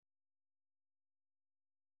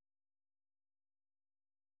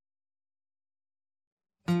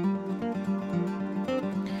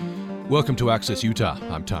Welcome to Access Utah.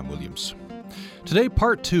 I'm Tom Williams. Today,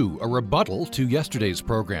 part 2, a rebuttal to yesterday's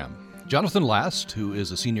program. Jonathan Last, who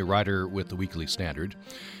is a senior writer with the Weekly Standard,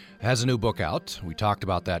 has a new book out. We talked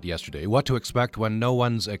about that yesterday. What to expect when no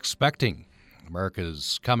one's expecting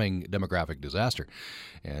America's coming demographic disaster.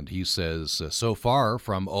 And he says, so far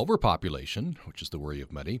from overpopulation, which is the worry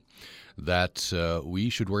of many, that we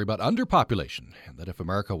should worry about underpopulation, and that if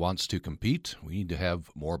America wants to compete, we need to have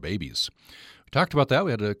more babies. We talked about that.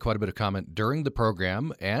 We had quite a bit of comment during the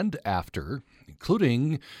program and after,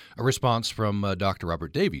 including a response from Dr.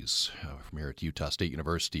 Robert Davies from here at Utah State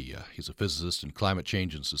University. He's a physicist and climate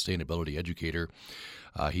change and sustainability educator.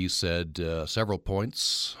 He said several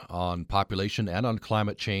points on population and on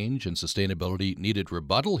climate change and sustainability needed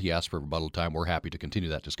rebuttal. He asked for rebuttal time. We're happy to continue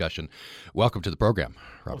that discussion. Welcome to the program,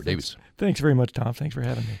 Robert Davies. Thanks very much, Tom. Thanks for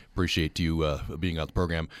having me. Appreciate you being on the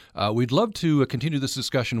program. We'd love to continue this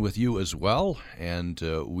discussion with you as well, and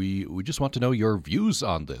we just want to know your views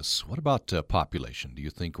on this. What about population? Do you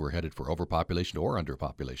think we're headed for overpopulation or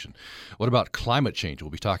underpopulation? What about climate change?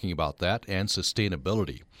 We'll be talking about that, and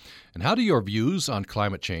sustainability. And how do your views on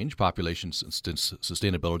climate change, population, and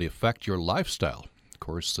sustainability affect your lifestyle? Of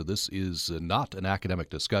course, this is not an academic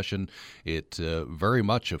discussion. It very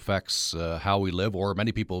much affects how we live, or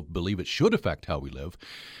many people believe it should affect how we live.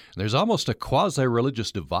 There's almost a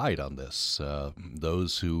quasi-religious divide on this.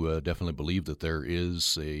 Those who definitely believe that there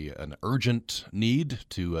is an urgent need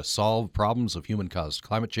to solve problems of human-caused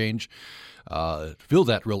climate change feel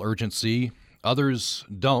that real urgency. Others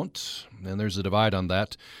don't, and there's a divide on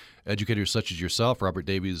that. Educators such as yourself, Robert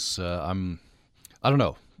Davies, I don't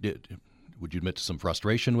know. Would you admit to some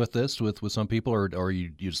frustration with this, with some people, or you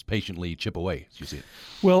just patiently chip away as you see it?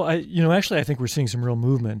 Well, actually, I think we're seeing some real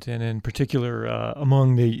movement, and in particular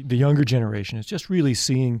among the younger generation. It's just really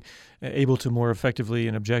able to more effectively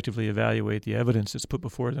and objectively evaluate the evidence that's put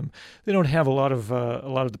before them. They don't have a lot of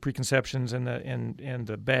the preconceptions and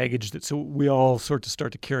the baggage that we all start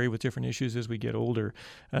to carry with different issues as we get older.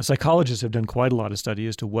 Psychologists have done quite a lot of study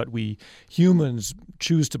as to what we humans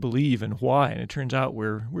choose to believe and why, and it turns out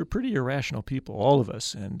we're pretty irrational people, all of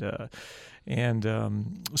us,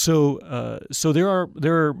 so there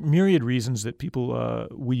are myriad reasons that people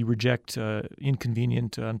we reject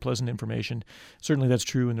inconvenient, unpleasant information. Certainly, that's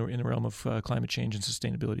true in the realm of climate change and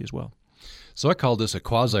sustainability as well. So I call this a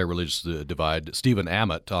quasi-religious divide. Stephen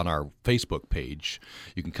Ammett on our Facebook page,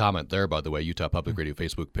 you can comment there, by the way, Utah Public Radio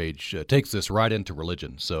Facebook page, takes this right into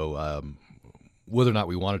religion. So whether or not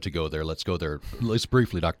we wanted to go there, let's go there. Let's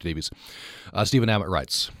briefly, Dr. Davies. Stephen Ammett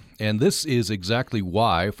writes, and this is exactly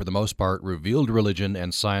why, for the most part, revealed religion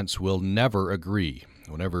and science will never agree.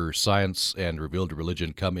 Whenever science and revealed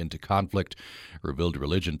religion come into conflict, revealed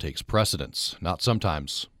religion takes precedence. Not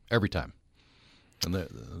sometimes, every time. And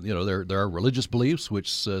there are religious beliefs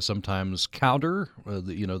which sometimes counter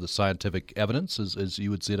the scientific evidence, as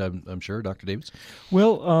you would see it, I'm sure, Dr. Davies.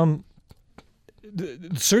 Well,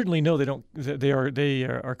 certainly, no, they don't. They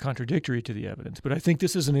are contradictory to the evidence. But I think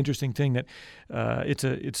this is an interesting thing that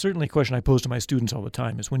it's certainly a question I pose to my students all the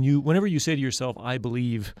time. Is whenever you say to yourself, "I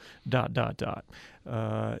believe," ...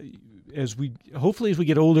 as we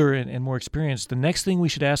get older and more experienced, the next thing we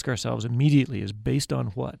should ask ourselves immediately is based on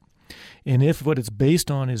what. And if what it's based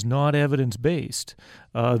on is not evidence-based,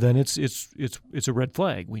 then it's a red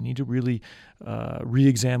flag. We need to really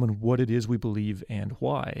re-examine what it is we believe and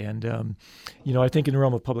why. And I think in the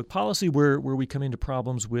realm of public policy, where we come into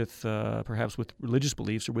problems with perhaps with religious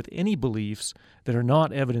beliefs or with any beliefs that are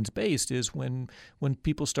not evidence-based is when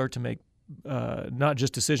people start to make not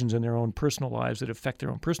just decisions in their own personal lives that affect their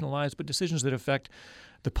own personal lives, but decisions that affect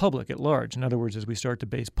the public at large. In other words, as we start to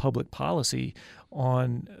base public policy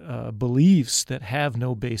on beliefs that have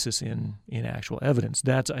no basis in actual evidence,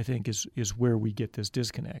 that's, I think, is where we get this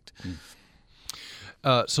disconnect.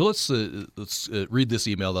 So let's read this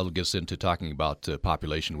email that'll get us into talking about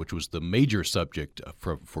population, which was the major subject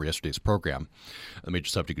for yesterday's program, the major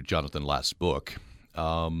subject of Jonathan Last's book.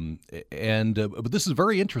 But this is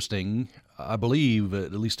very interesting, I believe,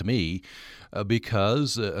 at least to me,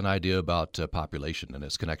 because an idea about population and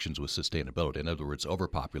its connections with sustainability, in other words,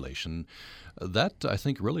 overpopulation, that I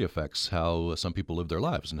think really affects how some people live their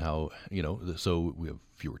lives and how, so we have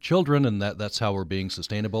fewer children and that's how we're being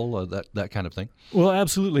sustainable, that kind of thing. Well,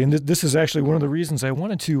 absolutely. And this is actually one of the reasons I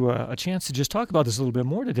wanted a chance to just talk about this a little bit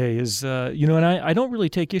more today is, and I don't really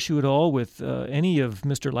take issue at all with any of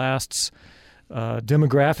Mr. Last's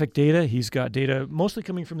demographic data. He's got data mostly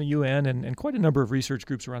coming from the UN and quite a number of research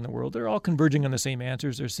groups around the world. They're all converging on the same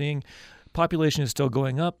answers. They're seeing population is still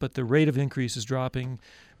going up, but the rate of increase is dropping.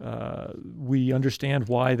 We understand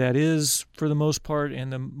why that is for the most part,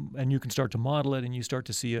 and you can start to model it, and you start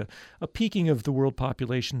to see a peaking of the world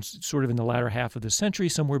population sort of in the latter half of the century,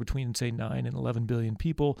 somewhere between, say, 9 and 11 billion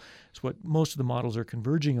people. It's what most of the models are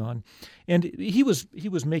converging on. And he was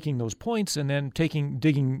making those points and then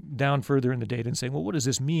digging down further in the data and saying, well, what does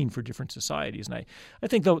this mean for different societies? And I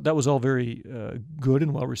think that was all very good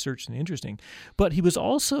and well-researched and interesting. But he was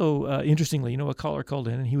also, interestingly, a caller called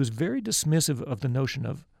in, and he was very dismissive of the notion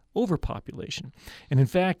of overpopulation. And in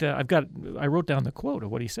fact, I wrote down the quote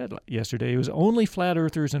of what he said yesterday. It was, only flat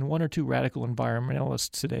earthers and one or two radical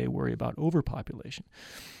environmentalists today worry about overpopulation.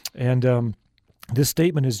 And this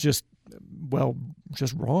statement is just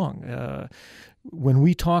wrong. When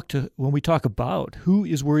we talk about who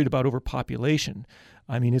is worried about overpopulation,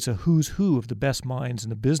 I mean, it's a who's who of the best minds in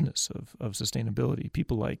the business of sustainability.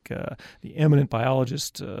 People like the eminent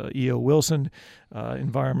biologist E.O. Wilson,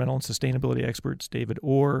 environmental and sustainability experts David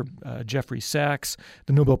Orr, Jeffrey Sachs,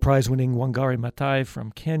 the Nobel Prize-winning Wangari Maathai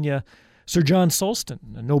from Kenya, Sir John Sulston,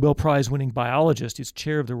 a Nobel Prize-winning biologist. He's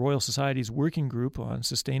chair of the Royal Society's Working Group on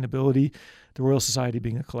Sustainability, the Royal Society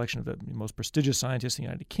being a collection of the most prestigious scientists in the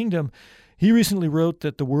United Kingdom. He recently wrote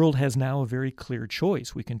that the world has now a very clear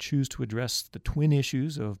choice. We can choose to address the twin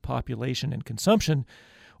issues of population and consumption,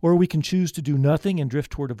 or we can choose to do nothing and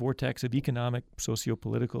drift toward a vortex of economic,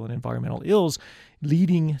 socio-political, and environmental ills,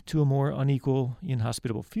 leading to a more unequal,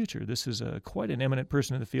 inhospitable future. This is quite an eminent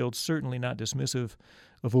person in the field, certainly not dismissive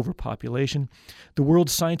of overpopulation. The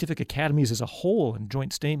world's scientific academies as a whole, in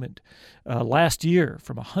joint statement, last year,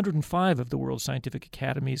 from 105 of the world's scientific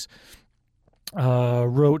academies,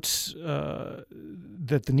 wrote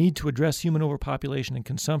that the need to address human overpopulation and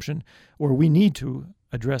consumption, or we need to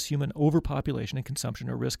address human overpopulation and consumption,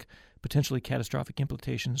 or risk potentially catastrophic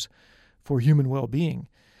implications for human well-being.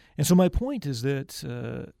 And so my point is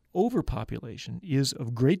that overpopulation is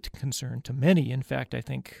of great concern to many. In fact, I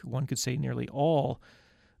think one could say nearly all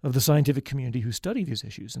of the scientific community who study these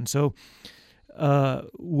issues. And so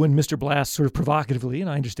when Mr. Blast sort of provocatively, and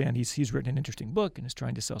I understand he's written an interesting book and is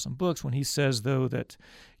trying to sell some books, when he says, though, that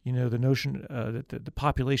the notion that the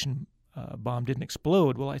population bomb didn't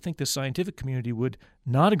explode, well, I think the scientific community would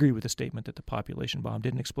not agree with the statement that the population bomb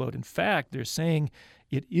didn't explode. In fact, they're saying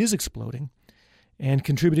it is exploding and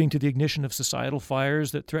contributing to the ignition of societal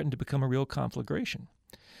fires that threaten to become a real conflagration.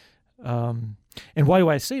 And why do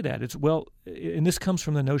I say that? And this comes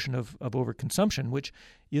from the notion of overconsumption, which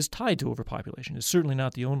is tied to overpopulation. It's certainly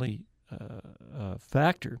not the only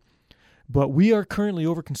factor, but we are currently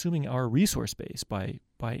overconsuming our resource base by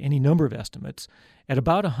any number of estimates at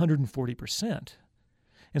about 140%.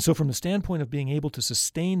 And so from the standpoint of being able to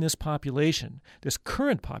sustain this population, this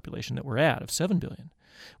current population that we're at of 7 billion,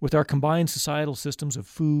 with our combined societal systems of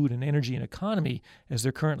food and energy and economy as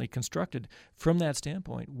they're currently constructed, from that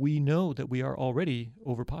standpoint, we know that we are already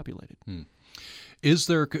overpopulated. Is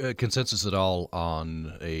there consensus at all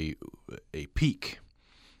on a peak?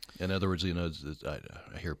 In other words, I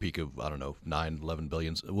hear a peak of, 9, 11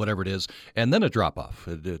 billion, whatever it is, and then a drop-off.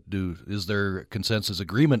 Is there consensus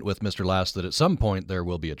agreement with Mr. Last that at some point there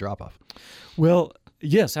will be a drop-off? Well,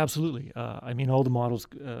 yes, absolutely. All the models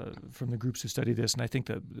from the groups who study this, and I think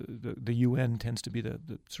the UN tends to be the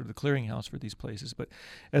sort of the clearinghouse for these places. But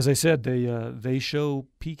as I said, they show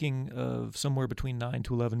peaking of somewhere between 9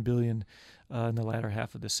 to 11 billion in the latter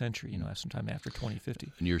half of the century, sometime after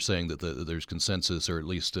 2050. And you're saying that there's consensus, or at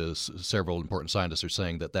least several important scientists are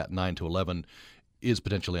saying that 9 to 11 is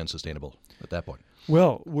potentially unsustainable at that point.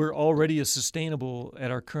 Well, we're already as sustainable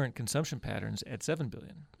at our current consumption patterns at 7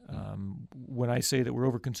 billion. When I say that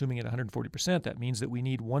we're overconsuming at 140%, that means that we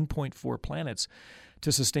need 1.4 planets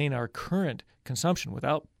to sustain our current consumption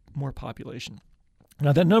without more population.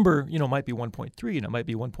 Now, that number, might be 1.3 and it might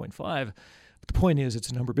be 1.5, but the point is it's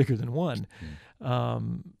a number bigger than 1.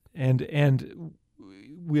 And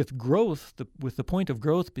with growth, with the point of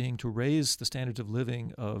growth being to raise the standards of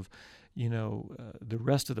living of the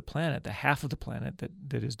rest of the planet, the half of the planet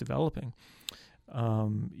that is developing.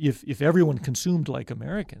 If everyone consumed like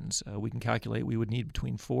Americans, we can calculate we would need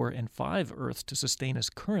between 4 and 5 Earths to sustain us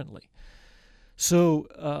currently.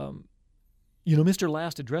 So, Mr.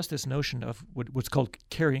 Last addressed this notion of what's called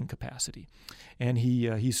carrying capacity, and he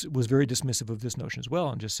was very dismissive of this notion as well,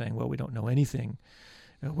 and just saying, well, we don't know anything.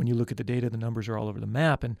 When you look at the data, the numbers are all over the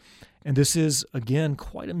map. And this is, again,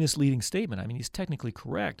 quite a misleading statement. I mean, he's technically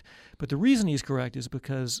correct. But the reason he's correct is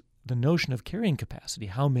because the notion of carrying capacity,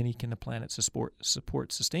 how many can the planet support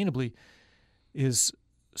sustainably, is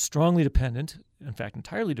strongly dependent, in fact,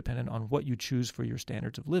 entirely dependent on what you choose for your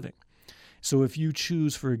standards of living. So if you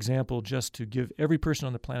choose, for example, just to give every person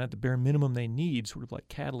on the planet the bare minimum they need, sort of like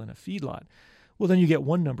cattle in a feedlot, well, then you get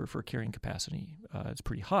one number for carrying capacity. It's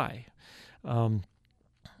pretty high.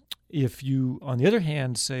 If you, on the other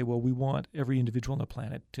hand, say, well, we want every individual on the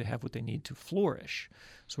planet to have what they need to flourish,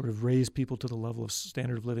 sort of raise people to the level of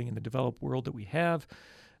standard of living in the developed world that we have,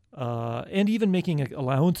 and even making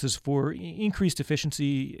allowances for increased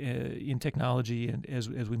efficiency in technology and as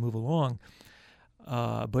we move along.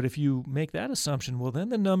 But if you make that assumption, well, then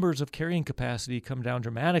the numbers of carrying capacity come down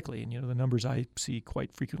dramatically. And, the numbers I see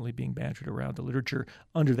quite frequently being bantered around the literature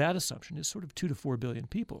under that assumption is sort of 2 to 4 billion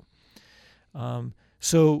people.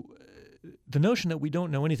 So the notion that we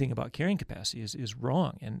don't know anything about carrying capacity is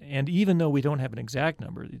wrong. And even though we don't have an exact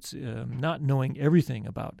number, it's not knowing everything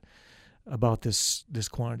about this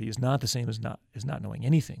quantity is not the same as not knowing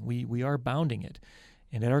anything. We are bounding it.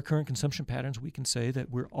 And at our current consumption patterns, we can say that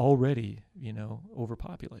we're already,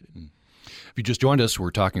 overpopulated. If you just joined us,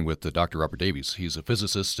 we're talking with Dr. Robert Davies. He's a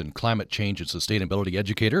physicist and climate change and sustainability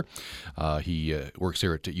educator. He works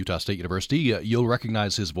here at Utah State University. You'll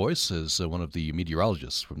recognize his voice as one of the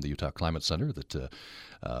meteorologists from the Utah Climate Center that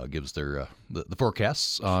gives their the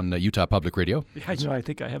forecasts on Utah Public Radio. Yeah, I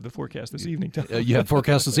think I have the forecast this evening. You have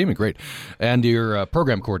forecasts this evening, great. And you're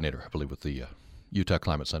program coordinator, I believe, with the Utah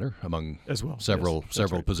Climate Center, among several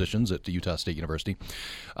positions at Utah State University.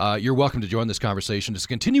 You're welcome to join this conversation. It's a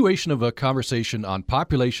continuation of a conversation on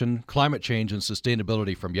population, climate change, and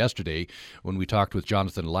sustainability from yesterday when we talked with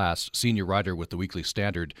Jonathan Last, senior writer with the Weekly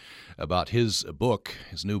Standard, about his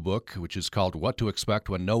new book, which is called What to Expect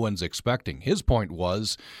When No One's Expecting. His point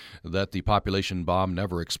was that the population bomb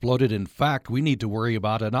never exploded. In fact, we need to worry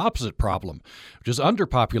about an opposite problem, which is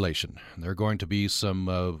underpopulation. There are going to be some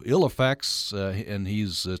ill effects, and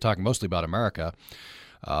he's talking mostly about America,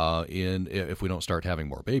 if we don't start having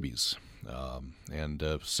more babies. And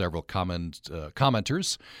several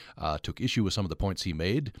commenters took issue with some of the points he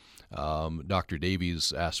made. Dr.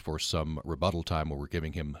 Davies asked for some rebuttal time, where we're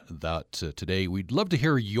giving him that today. We'd love to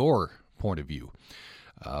hear your point of view.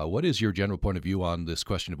 What is your general point of view on this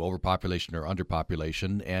question of overpopulation or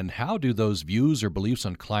underpopulation, and how do those views or beliefs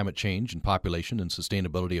on climate change and population and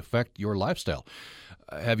sustainability affect your lifestyle?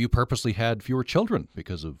 Have you purposely had fewer children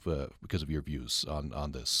because of your views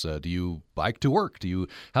on this? Do you bike to work?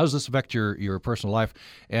 How does this affect your personal life?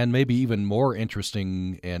 And maybe even more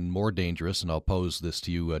interesting and more dangerous, and I'll pose this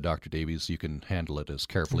to you, Dr. Davies. You can handle it as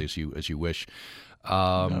carefully as you wish.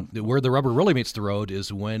 Where the rubber really meets the road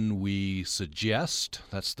is when we suggest,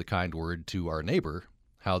 that's the kind word, to our neighbor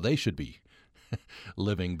how they should be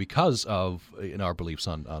living because of our beliefs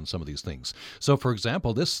on some of these things. So, for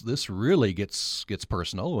example, this really gets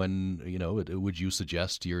personal. When would you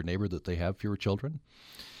suggest to your neighbor that they have fewer children?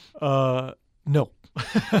 No,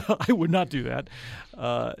 I would not do that.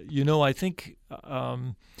 I think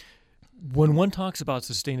when one talks about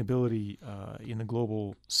sustainability in the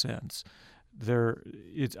global sense,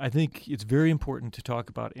 I think it's very important to talk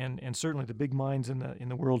about, and certainly the big minds in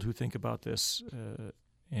the world who think about this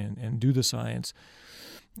and do the science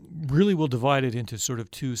really will divide it into sort of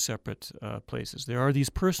two separate places. There are these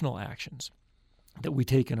personal actions that we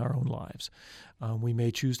take in our own lives. We may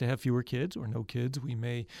choose to have fewer kids or no kids. We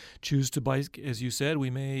may choose to bike, as you said. We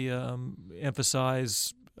may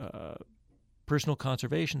emphasize personal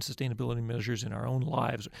conservation, sustainability measures in our own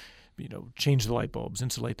lives. Change the light bulbs,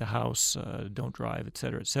 insulate the house, don't drive, et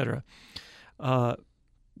cetera, et cetera.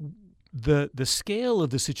 The scale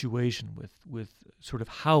of the situation with sort of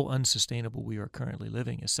how unsustainable we are currently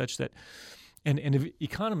living is such that, and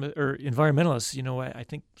economists or environmentalists, I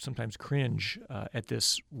think sometimes cringe at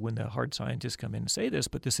this when the hard scientists come in and say this,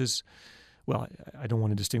 but this is, well, I don't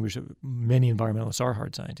want to distinguish. Many environmentalists are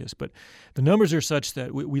hard scientists, but the numbers are such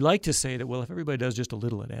that we like to say that, well, if everybody does just a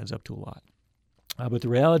little, it adds up to a lot. But the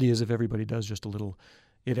reality is, if everybody does just a little,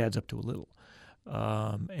 it adds up to a little.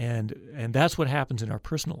 And that's what happens in our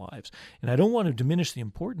personal lives. And I don't want to diminish the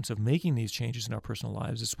importance of making these changes in our personal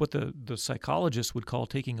lives. It's what the psychologists would call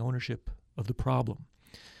taking ownership of the problem.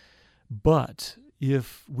 But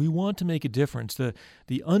if we want to make a difference, the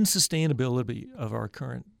unsustainability of our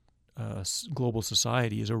current global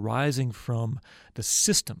society is arising from the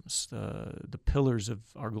systems, the pillars of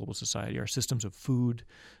our global society, our systems of food,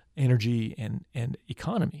 energy, and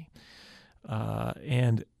economy.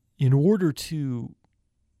 And in order to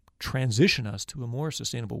transition us to a more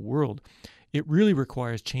sustainable world, it really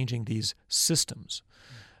requires changing these systems.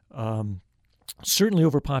 Certainly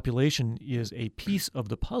overpopulation is a piece of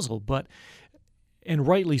the puzzle, and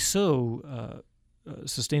rightly so,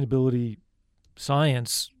 sustainability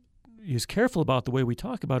science is careful about the way we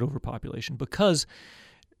talk about overpopulation, because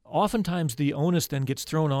oftentimes the onus then gets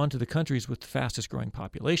thrown onto the countries with the fastest growing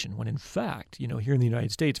population, when in fact, here in the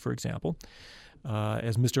United States, for example,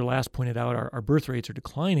 As Mr. Last pointed out, our birth rates are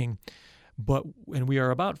declining, and we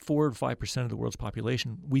are about 4 to 5% of the world's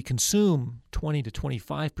population. We consume 20 to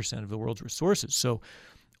 25% of the world's resources. So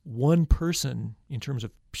one person, in terms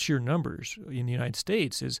of sheer numbers in the United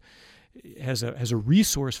States, has a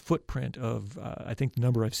resource footprint of, I think the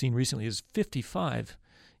number I've seen recently is 55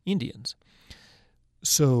 Indians.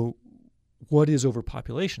 So what is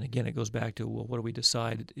overpopulation? Again, it goes back to, well, what do we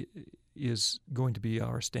decide is going to be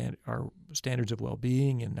our standards of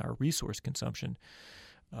well-being and our resource consumption?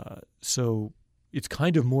 So it's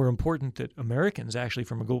kind of more important that Americans, actually,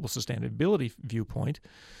 from a global sustainability viewpoint,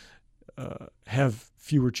 have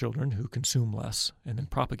fewer children who consume less and then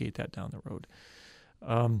propagate that down the road.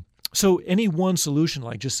 So any one solution,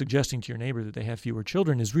 like just suggesting to your neighbor that they have fewer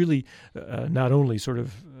children, is really not only sort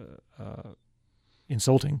of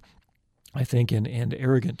insulting, I think, and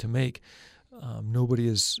arrogant to make. Nobody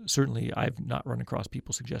is, certainly I've not run across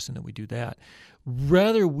people suggesting that we do that.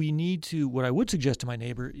 Rather, we need to, what I would suggest to my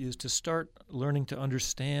neighbor is to start learning to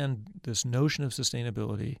understand this notion of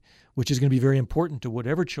sustainability, which is going to be very important to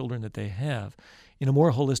whatever children that they have, in a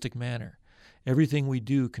more holistic manner. Everything we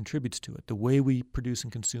do contributes to it. The way we produce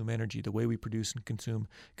and consume energy, the way we produce and consume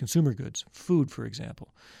consumer goods, food, for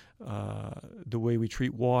example, the way we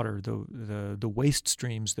treat water, the waste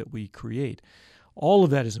streams that we create. All of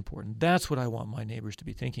that is important. That's what I want my neighbors to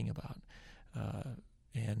be thinking about.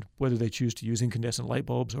 And whether they choose to use incandescent light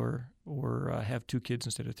bulbs or have 2 kids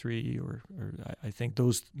instead of 3, or I think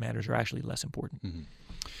those matters are actually less important. Mm-hmm.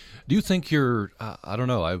 Do you think you're? I don't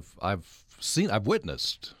know. I've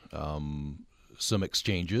witnessed some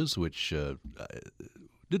exchanges which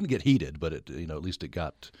didn't get heated, but at least it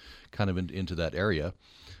got kind of into that area.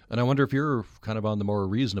 And I wonder if you're kind of on the more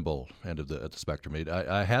reasonable end of the spectrum.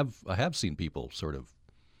 I have seen people sort of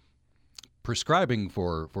prescribing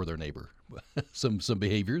for their neighbor some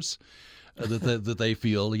behaviors that they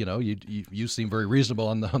feel. You seem very reasonable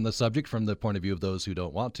on the subject from the point of view of those who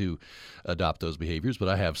don't want to adopt those behaviors. But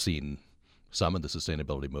I have seen some in the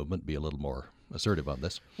sustainability movement be a little more assertive on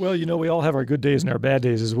this. Well, we all have our good days and our bad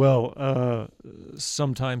days as well.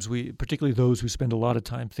 Sometimes we, particularly those who spend a lot of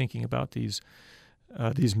time thinking about these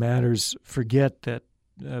matters, forget that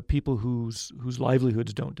people whose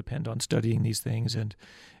livelihoods don't depend on studying these things and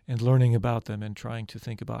learning about them and trying to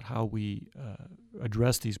think about how we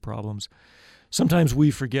address these problems. Sometimes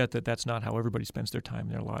we forget that that's not how everybody spends their time in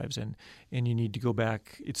their lives, and you need to go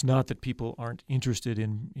back. It's not that people aren't interested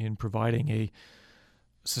in providing a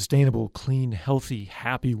sustainable, clean, healthy,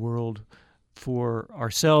 happy world for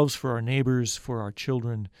ourselves, for our neighbors, for our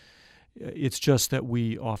children. It's just that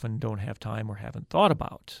we often don't have time or haven't thought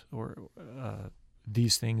about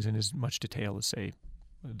these things in as much detail as, say,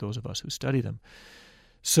 those of us who study them.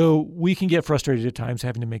 So we can get frustrated at times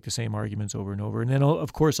having to make the same arguments over and over. And then,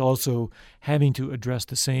 of course, also having to address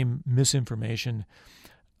the same misinformation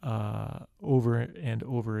over and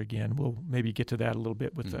over again. We'll maybe get to that a little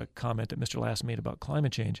bit with the comment that Mr. Last made about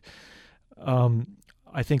climate change. I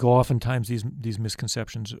think oftentimes these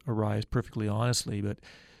misconceptions arise perfectly honestly, but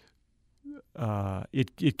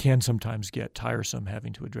it can sometimes get tiresome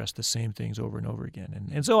having to address the same things over and over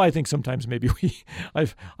again. And so I think sometimes maybe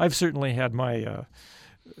I've certainly had my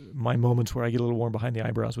moments where I get a little warm behind the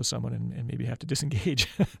eyebrows with someone and maybe have to disengage.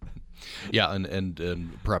 Yeah,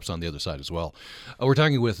 and perhaps on the other side as well. We're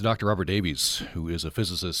talking with Dr. Robert Davies, who is a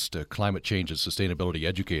physicist, climate change and sustainability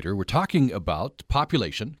educator. We're talking about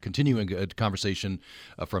population, continuing a conversation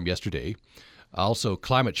from yesterday. Also,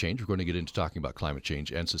 climate change. We're going to get into talking about climate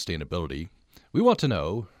change and sustainability. We want to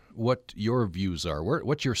know what your views are.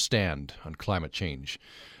 What's your stand on climate change,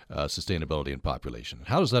 sustainability, and population?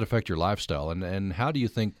 How does that affect your lifestyle, and how do you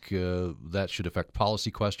think that should affect policy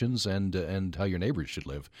questions and how your neighbors should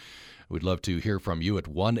live? We'd love to hear from you at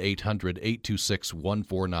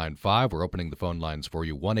 1-800-826-1495. We're opening the phone lines for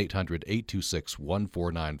you,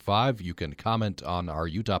 1-800-826-1495. You can comment on our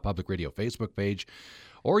Utah Public Radio Facebook page,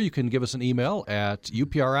 or you can give us an email at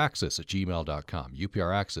upraccess@gmail.com,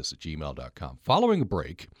 upraccess@gmail.com. Following a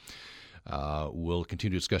break, we'll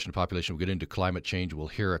continue discussion of population. We'll get into climate change. We'll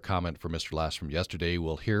hear a comment from Mr. Last from yesterday.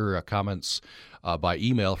 We'll hear comments by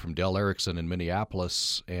email from Dell Erickson in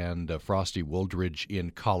Minneapolis and Frosty Wooldridge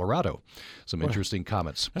in Colorado. Some interesting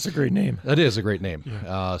comments. That's a great name. That is a great name.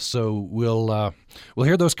 Yeah. So we'll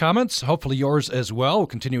hear those comments, hopefully yours as well. We'll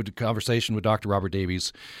continue the conversation with Dr. Robert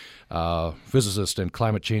Davies, physicist and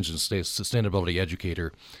climate change and sustainability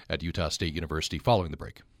educator at Utah State University, following the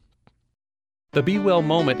break. The Be Well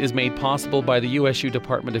Moment is made possible by the USU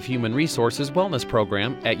Department of Human Resources Wellness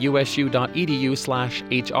Program at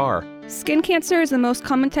usu.edu/HR. Skin cancer is the most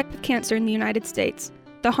common type of cancer in the United States.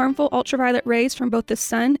 The harmful ultraviolet rays from both the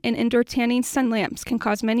sun and indoor tanning sun lamps can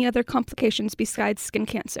cause many other complications besides skin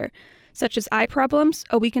cancer, such as eye problems,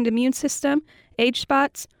 a weakened immune system, age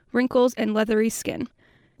spots, wrinkles, and leathery skin.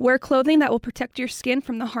 Wear clothing that will protect your skin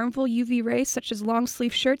from the harmful UV rays, such as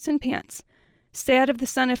long-sleeve shirts and pants. Stay out of the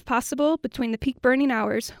sun if possible between the peak burning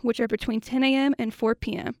hours, which are between 10 a.m. and 4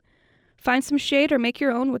 p.m. Find some shade or make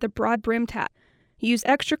your own with a broad-brimmed hat. Use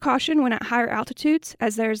extra caution when at higher altitudes,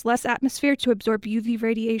 as there is less atmosphere to absorb UV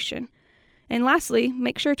radiation. And lastly,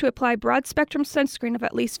 make sure to apply broad-spectrum sunscreen of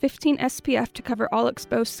at least 15 SPF to cover all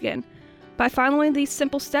exposed skin. By following these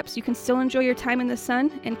simple steps, you can still enjoy your time in the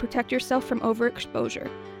sun and protect yourself from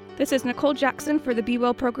overexposure. This is Nicole Jackson for the Be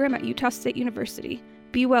Well program at Utah State University.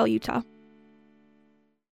 Be well, Utah.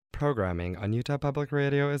 Programming on Utah Public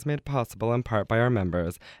Radio is made possible in part by our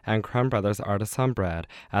members and Crumb Brothers Artisan Bread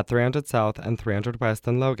at 300 South and 300 West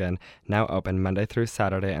in Logan, now open Monday through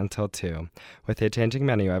Saturday until 2, with a changing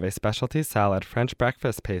menu of a specialty salad, French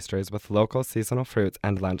breakfast pastries with local seasonal fruits,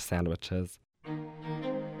 and lunch sandwiches.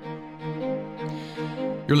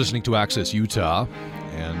 You're listening to Access Utah,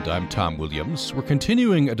 and I'm Tom Williams. We're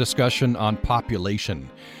continuing a discussion on population,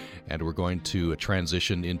 and we're going to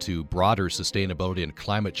transition into broader sustainability and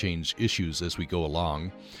climate change issues as we go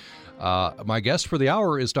along. My guest for the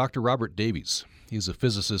hour is Dr. Robert Davies. He's a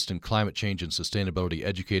physicist and climate change and sustainability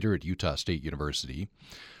educator at Utah State University.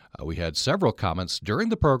 We had several comments during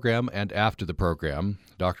the program and after the program.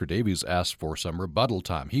 Dr. Davies asked for some rebuttal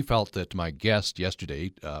time. He felt that my guest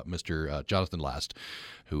yesterday, Mr. Jonathan Last,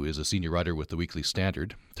 who is a senior writer with the Weekly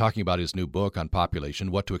Standard, talking about his new book on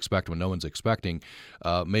population, What to Expect When No One's Expecting,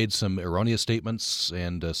 made some erroneous statements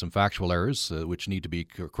and some factual errors which need to be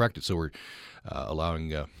corrected. So we're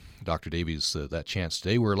allowing Dr. Davies that chance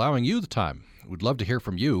today. We're allowing you the time. We'd love to hear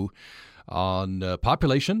from you on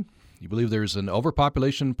population. You believe there's an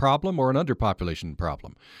overpopulation problem or an underpopulation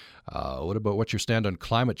problem? What's your stand on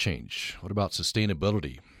climate change? What about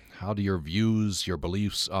sustainability? How do your views, your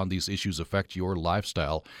beliefs on these issues affect your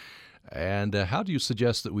lifestyle? And how do you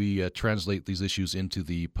suggest that we translate these issues into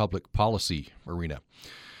the public policy arena?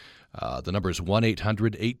 The number is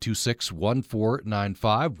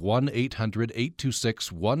 1-800-826-1495,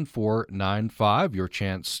 1-800-826-1495. Your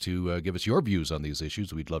chance to give us your views on these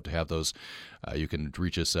issues. We'd love to have those. You can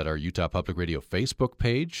reach us at our Utah Public Radio Facebook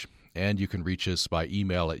page, and you can reach us by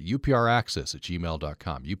email at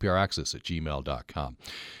upraccess@gmail.com, upraccess@gmail.com.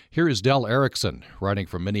 Here is Dell Erickson writing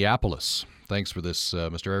from Minneapolis. Thanks for this,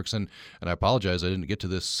 Mr. Erickson. And I apologize, I didn't get to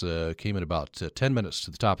this. Came in about 10 minutes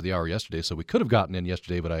to the top of the hour yesterday, so we could have gotten in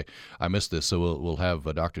yesterday, but I missed this, so we'll have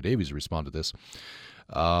Dr. Davies respond to this.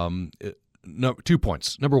 2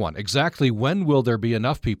 points. Number one, exactly when will there be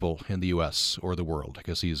enough people in the U.S. or the world? I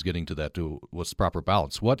guess he's getting to that, to what's the proper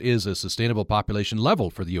balance. What is a sustainable population level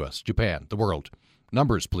for the U.S., Japan, the world?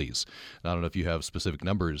 Numbers, please. I don't know if you have specific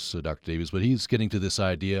numbers, Dr. Davies, but he's getting to this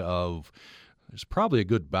idea of there's probably a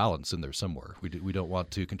good balance in there somewhere. We don't want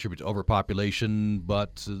to contribute to overpopulation,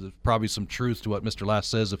 but there's probably some truth to what Mr. Last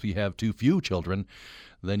says. If you have too few children,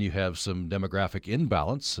 then you have some demographic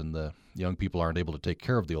imbalance, and the young people aren't able to take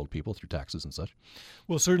care of the old people through taxes and such.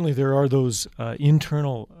 Well, certainly there are those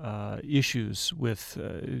internal issues with,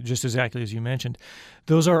 just exactly as you mentioned.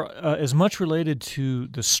 Those are as much related to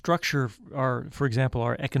the structure, for example,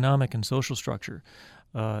 our economic and social structure,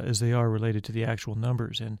 as they are related to the actual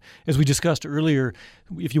numbers. And as we discussed earlier,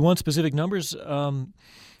 if you want specific numbers,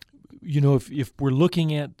 if we're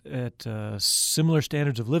looking at similar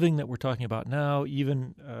standards of living that we're talking about now,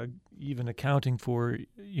 even accounting for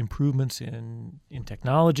improvements in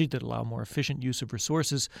technology that allow more efficient use of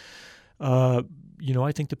resources, I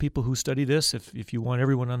think the people who study this, if you want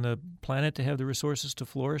everyone on the planet to have the resources to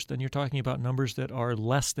flourish, then you're talking about numbers that are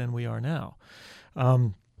less than we are now.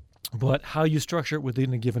 But how you structure it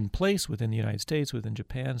within a given place, within the United States, within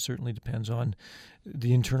Japan, certainly depends on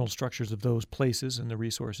the internal structures of those places and the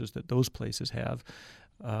resources that those places have.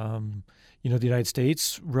 The United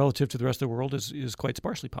States, relative to the rest of the world, is quite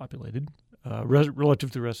sparsely populated,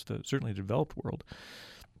 relative to the rest of the, certainly the developed world.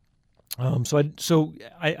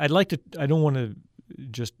 I'd like to, I don't want to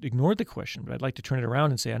just ignore the question, but I'd like to turn it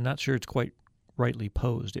around and say I'm not sure it's quite rightly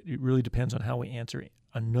posed. It really depends on how we answer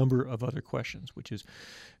a number of other questions, which is,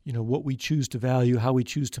 what we choose to value, how we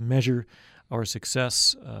choose to measure our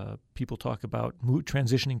success. People talk about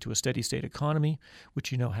transitioning to a steady state economy, which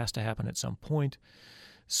has to happen at some point.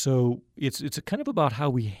 So it's a kind of about how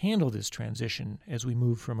we handle this transition as we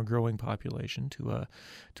move from a growing population to a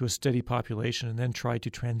steady population, and then try to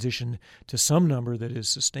transition to some number that is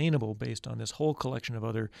sustainable based on this whole collection of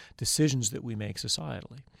other decisions that we make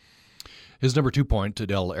societally. His number 2 point to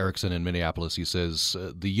Dell Erickson in Minneapolis, he says,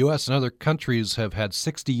 the U.S. and other countries have had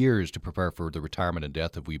 60 years to prepare for the retirement and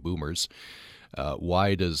death of we boomers.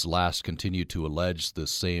 Why does LAST continue to allege the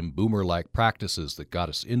same boomer-like practices that got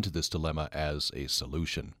us into this dilemma as a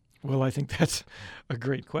solution? Well, I think that's a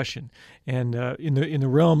great question. And in the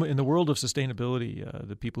world of sustainability,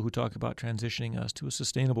 the people who talk about transitioning us to a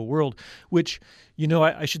sustainable world, which,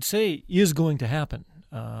 I should say is going to happen.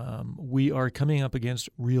 We are coming up against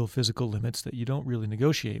real physical limits that you don't really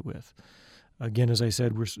negotiate with. Again, as I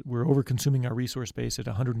said, we're over-consuming our resource base at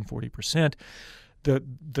 140%. The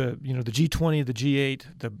G20, the G8,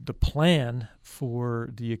 the plan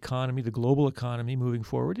for the economy, the global economy moving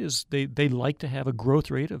forward is they like to have a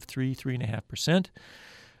growth rate of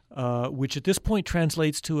 3.5%, which at this point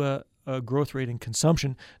translates to a growth rate in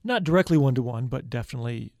consumption, not directly one-to-one, but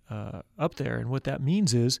definitely up there. And what that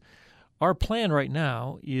means is our plan right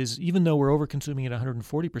now is, even though we're over-consuming at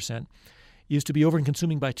 140%, is to be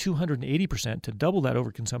over-consuming by 280%, to double that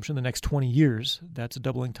overconsumption the next 20 years. That's a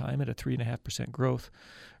doubling time at a 3.5% growth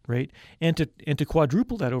rate, and to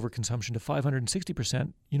quadruple that overconsumption to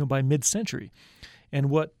 560%, by mid-century.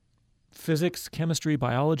 And what physics, chemistry,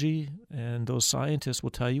 biology, and those scientists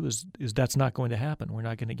will tell you is that's not going to happen. We're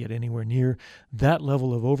not going to get anywhere near that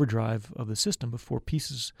level of overdrive of the system before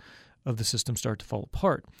pieces of the system start to fall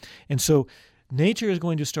apart. And so nature is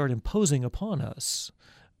going to start imposing upon us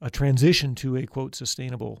a transition to a, quote,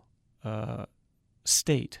 sustainable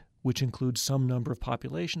state, which includes some number of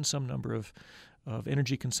population, some number of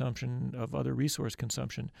energy consumption, of other resource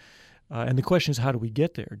consumption. And the question is, how do we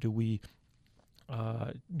get there? Do we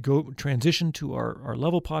go transition to our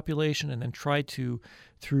level population and then try to,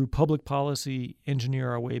 through public policy, engineer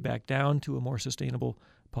our way back down to a more sustainable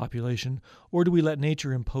population? Or do we let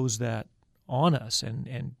nature impose that on us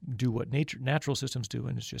and do what natural systems do,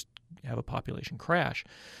 and is just have a population crash?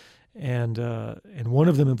 And one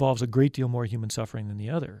of them involves a great deal more human suffering than the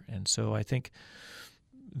other. And so I think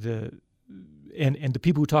the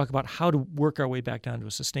people who talk about how to work our way back down to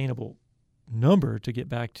a sustainable number, to get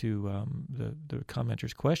back to the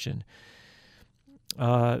commenter's question,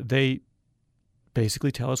 they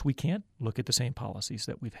basically tell us we can't look at the same policies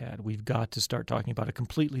that we've had. We've got to start talking about a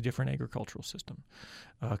completely different agricultural system,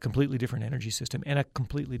 a completely different energy system, and a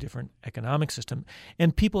completely different economic system.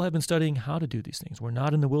 And people have been studying how to do these things. We're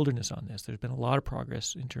not in the wilderness on this. There's been a lot of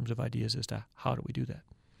progress in terms of ideas as to how do we do that.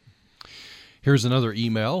 Here's another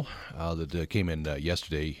email that came in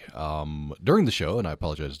yesterday during the show, and I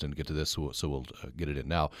apologize I didn't get to this, so we'll get it in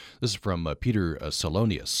now. This is from Peter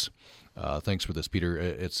Salonius. Thanks for this, Peter.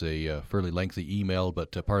 It's a fairly lengthy email,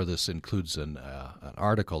 but part of this includes an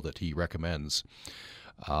article that he recommends.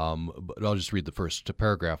 But I'll just read the first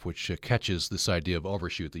paragraph, which catches this idea of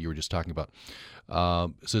overshoot that you were just talking about.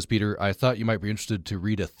 It says, Peter, I thought you might be interested to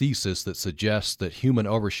read a thesis that suggests that human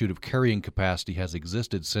overshoot of carrying capacity has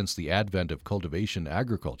existed since the advent of cultivation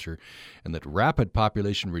agriculture, and that rapid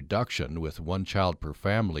population reduction with one child per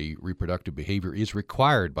family reproductive behavior is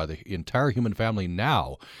required by the entire human family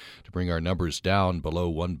now to bring our numbers down below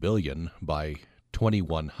 1 billion by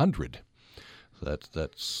 2100.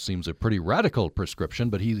 That seems a pretty radical prescription,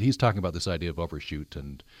 but he's talking about this idea of overshoot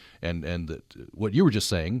and that what you were just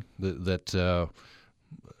saying, that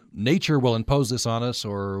nature will impose this on us,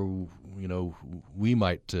 or we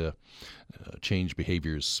might change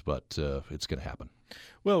behaviors, but it's going to happen.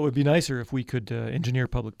 Well, it would be nicer if we could engineer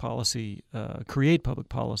public policy, create public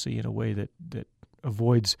policy in a way that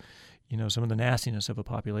avoids some of the nastiness of a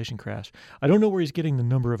population crash. I don't know where he's getting the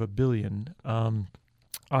number of 1 billion.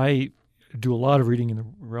 I do a lot of reading in the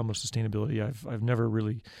realm of sustainability. I've never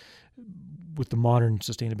really, with the modern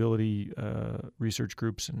sustainability research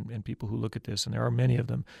groups and people who look at this, and there are many of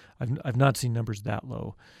them, I've not seen numbers that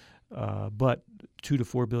low. But 2 to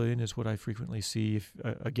 4 billion is what I frequently see,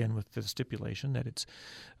 again, with the stipulation that it's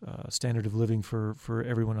standard of living for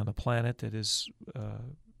everyone on the planet that is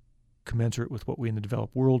commensurate with what we in the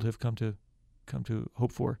developed world have come to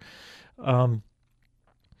hope for.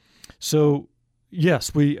 So yes,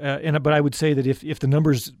 but I would say that if the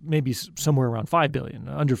numbers maybe somewhere around 5 billion,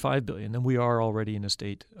 under 5 billion, then we are already in a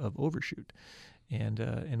state of overshoot.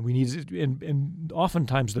 And we need, and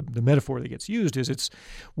oftentimes the metaphor that gets used is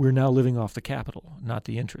we're now living off the capital, not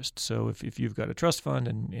the interest. So if you've got a trust fund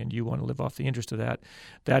and you want to live off the interest of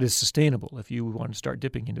that is sustainable. If you want to start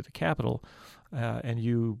dipping into the capital, and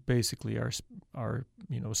you basically are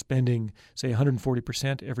spending, say,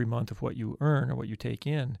 140% every month of what you earn or what you take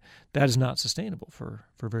in, that is not sustainable for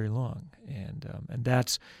very long. And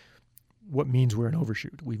that's what means we're in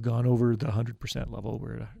overshoot. We've gone over the 100% level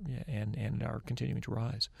and are continuing to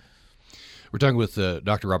rise. We're talking with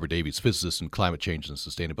Dr. Robert Davies, physicist and climate change and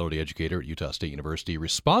sustainability educator at Utah State University,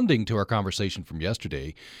 responding to our conversation from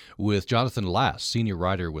yesterday with Jonathan Lass, senior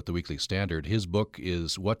writer with the Weekly Standard. His book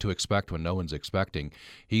is What to Expect When No One's Expecting.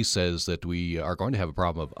 He says that we are going to have a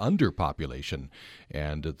problem of underpopulation,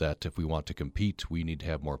 and that if we want to compete, we need to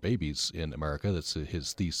have more babies in America. That's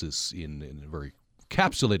his thesis in a very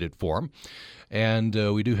capsulated form. And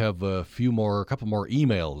we do have a couple more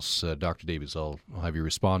emails, Dr. Davies. I'll have you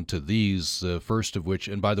respond to these. First of which,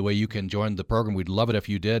 and by the way, you can join the program. We'd love it if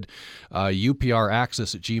you did.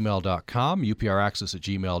 upraccess@gmail.com,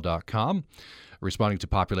 upraccess@gmail.com. Responding to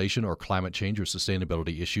population or climate change or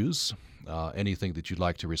sustainability issues, anything that you'd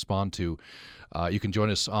like to respond to. You can join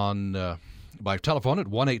us on by telephone at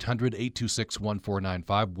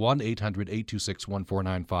 1-800-826-1495,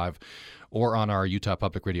 1-800-826-1495, or on our Utah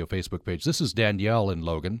Public Radio Facebook page. This is Danielle in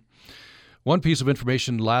Logan. One piece of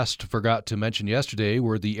information Last forgot to mention yesterday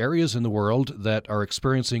were the areas in the world that are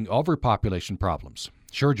experiencing overpopulation problems.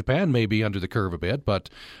 Sure, Japan may be under the curve a bit,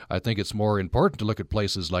 but I think it's more important to look at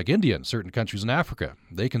places like India and certain countries in Africa.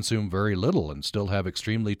 They consume very little and still have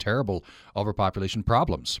extremely terrible overpopulation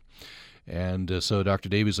problems. And so, Dr.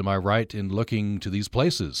 Davies, am I right in looking to these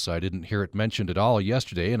places? I didn't hear it mentioned at all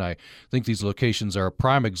yesterday, and I think these locations are a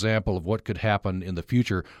prime example of what could happen in the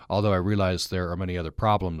future, although I realize there are many other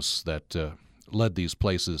problems that led these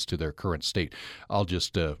places to their current state. I'll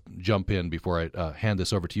just jump in before I hand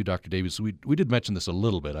this over to you, Dr. Davies. We did mention this a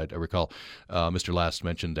little bit. I recall Mr. Last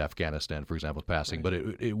mentioned Afghanistan, for example, passing, but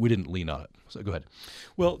we didn't lean on it. So go ahead.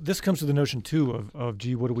 Well, this comes to the notion, too, of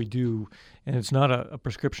gee, what do we do? And it's not a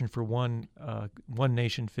prescription for one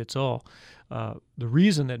nation fits all. The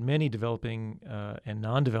reason that many developing and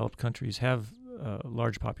non-developed countries have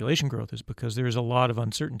large population growth is because there is a lot of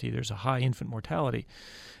uncertainty. There's a high infant mortality.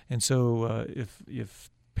 And so if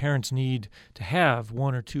parents need to have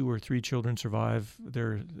 1 or 2 or 3 children survive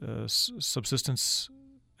their subsistence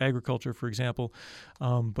agriculture, for example,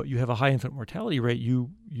 but you have a high infant mortality rate, you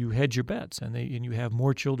hedge your bets, and you have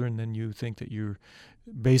more children than you think that you're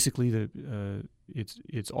basically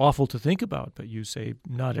it's awful to think about, but you say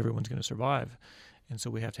not everyone's going to survive. And so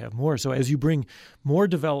we have to have more. So as you bring more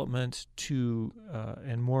development to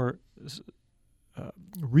and more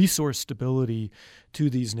resource stability to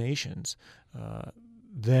these nations,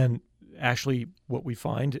 then actually what we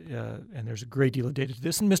find, and there's a great deal of data to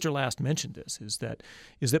this, and Mr. Last mentioned this, is that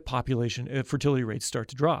population fertility rates start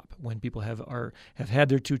to drop when people have had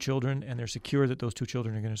their 2 children and they're secure that those 2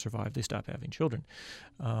 children are going to survive. They stop having children.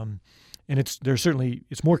 And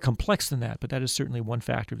it's more complex than that, but that is certainly one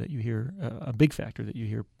factor that you hear, a big factor that you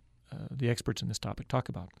hear the experts in this topic talk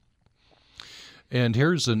about. And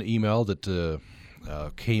here's an email that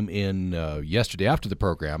came in yesterday after the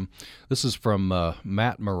program. This is from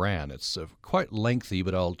Matt Moran. It's quite lengthy,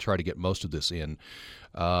 but I'll try to get most of this in.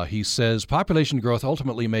 He says, population growth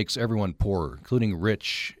ultimately makes everyone poorer, including the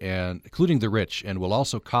rich, and will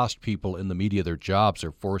also cost people in the media their jobs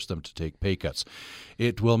or force them to take pay cuts.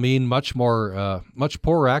 It will mean much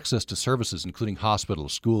poorer access to services, including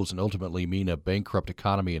hospitals, schools, and ultimately mean a bankrupt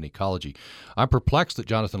economy and ecology. I'm perplexed that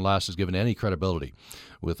Jonathan Lass has given any credibility.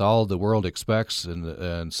 With all the world expects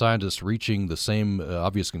and scientists reaching the same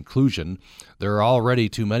obvious conclusion, there are already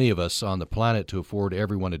too many of us on the planet to afford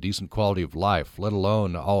everyone a decent quality of life, let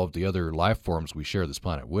alone all of the other life forms we share this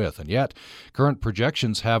planet with. And yet, current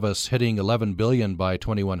projections have us hitting 11 billion by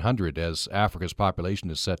 2100 as Africa's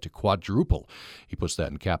population is set to quadruple. He puts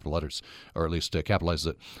that in capital letters, or at least capitalizes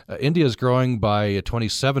it. India is growing by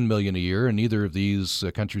 27 million a year, and neither of these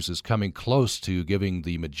countries is coming close to giving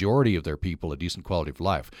the majority of their people a decent quality of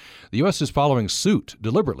life. The U.S. is following suit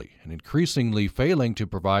deliberately and increasingly failing to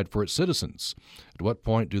provide for its citizens. At what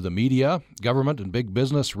point do the media, government, and big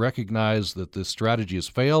business recognize that this strategy has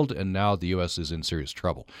failed and now the U.S. is in serious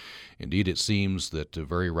trouble? Indeed, it seems that a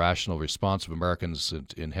very rational response of Americans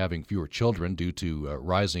in having fewer children due to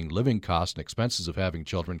rising living costs and expenses of having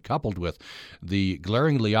children, coupled with the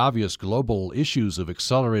glaringly obvious global issues of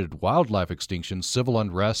accelerated wildlife extinction, civil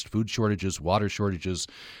unrest, food shortages, water shortages,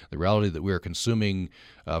 the reality that we are consuming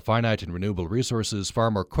finite and renewable resources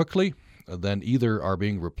far more quickly than either are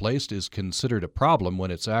being replaced is considered a problem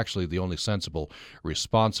when it's actually the only sensible,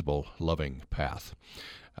 responsible, loving path.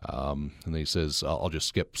 And then he says, I'll just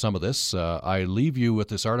skip some of this. I leave you with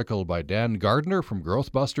this article by Dan Gardner from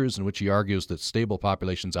Growthbusters, in which he argues that stable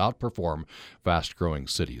populations outperform fast-growing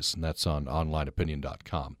cities, and that's on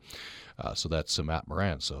onlineopinion.com. So that's Matt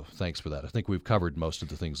Moran, so thanks for that. I think we've covered most of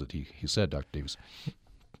the things that he said, Dr. Davies.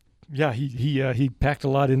 Yeah, he packed a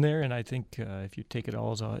lot in there, and I think if you take it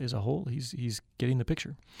all as a whole, he's getting the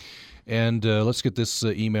picture. And let's get this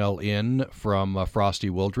email in from Frosty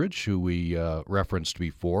Wooldridge, who we referenced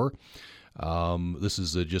before. This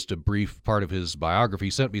is just a brief part of his biography.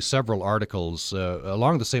 He sent me several articles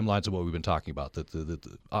along the same lines of what we've been talking about, that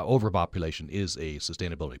the overpopulation is a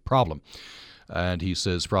sustainability problem. And he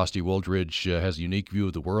says Frosty Wooldridge has a unique view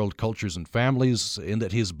of the world, cultures, and families in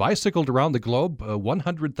that he's bicycled around the globe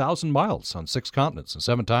 100,000 miles on 6 continents and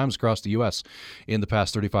 7 times across the U.S. in the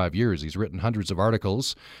past 35 years. He's written hundreds of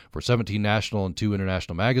articles for 17 national and 2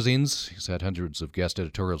 international magazines. He's had hundreds of guest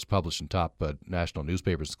editorials published in top national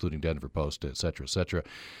newspapers, including Denver Post, et cetera, et cetera.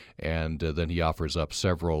 And then he offers up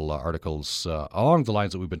several articles along the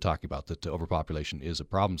lines that we've been talking about, that overpopulation is a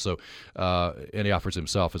problem. So, and he offers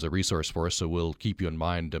himself as a resource for us, so we'll keep you in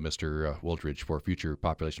mind, Mr. Wooldridge, for future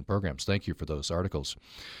population programs. Thank you for those articles.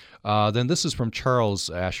 Then this is from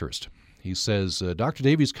Charles Ashurst. He says, Dr.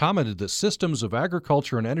 Davies commented that systems of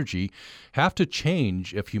agriculture and energy have to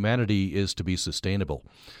change if humanity is to be sustainable.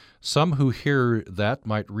 Some who hear that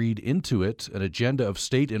might read into it an agenda of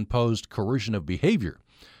state-imposed coercion of behavior.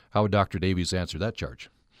 How would Dr. Davies answer that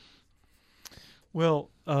charge?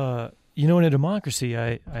 Well, in a democracy,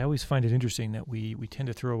 I always find it interesting that we tend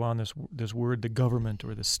to throw on this word, the government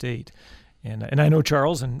or the state. And I know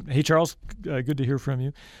Charles, and hey, Charles, good to hear from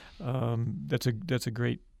you. That's a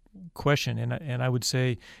great question, and I would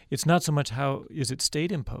say it's not so much how is it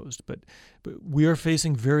state imposed, but we are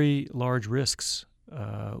facing very large risks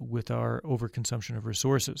with our overconsumption of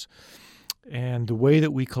resources. And the way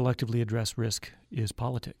that we collectively address risk is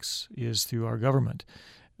politics, is through our government.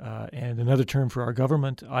 And another term for our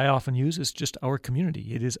government I often use is just our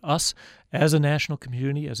community. It is us as a national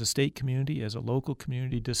community, as a state community, as a local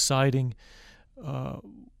community, deciding,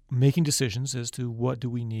 making decisions as to what do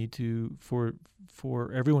we need to for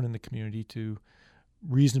everyone in the community to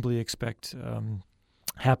reasonably expect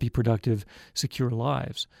happy, productive, secure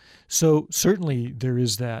lives. So certainly there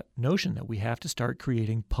is that notion that we have to start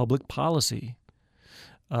creating public policy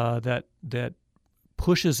that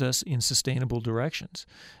pushes us in sustainable directions.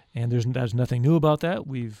 And there's nothing new about that.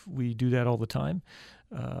 We do that all the time.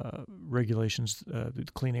 Regulations, the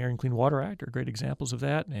Clean Air and Clean Water Act are great examples of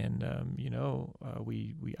that. And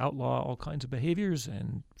we outlaw all kinds of behaviors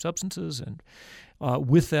and substances, and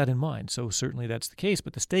with that in mind. So certainly that's the case.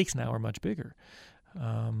 But the stakes now are much bigger.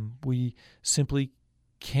 We simply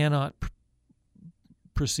cannot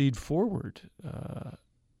proceed forward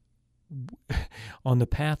on the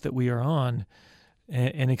path that we are on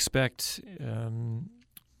and expect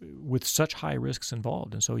with such high risks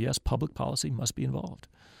involved. And so, yes, public policy must be involved.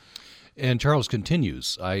 And Charles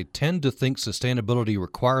continues, I tend to think sustainability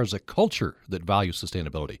requires a culture that values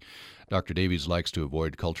sustainability. Dr. Davies likes to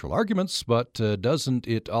avoid cultural arguments, but doesn't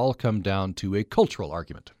it all come down to a cultural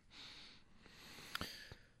argument?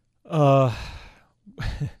 Well,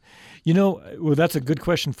 that's a good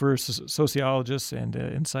question for sociologists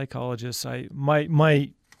and psychologists.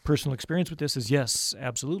 My personal experience with this is yes,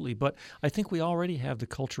 absolutely. But I think we already have the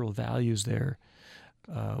cultural values there.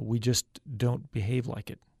 We just don't behave like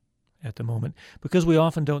it at the moment because we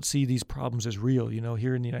often don't see these problems as real.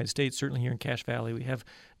 Here in the United States, certainly here in Cache Valley, we have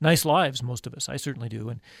nice lives, most of us. I certainly do.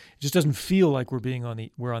 And it just doesn't feel like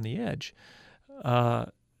we're on the edge.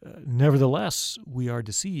 Nevertheless, we are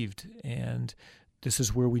deceived, and this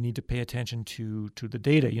is where we need to pay attention to the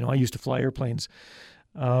data. I used to fly airplanes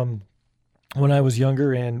when I was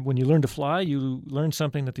younger, and when you learn to fly, you learn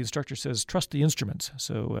something that the instructor says, trust the instruments.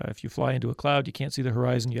 So if you fly into a cloud, you can't see the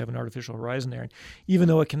horizon, you have an artificial horizon there. And even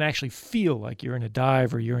though it can actually feel like you're in a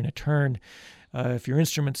dive or you're in a turn, if your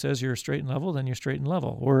instrument says you're straight and level, then you're straight and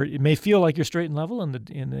level. Or it may feel like you're straight and level, and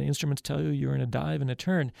the instruments tell you you're in a dive and a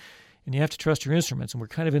turn. And you have to trust your instruments, and we're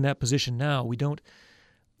kind of in that position now.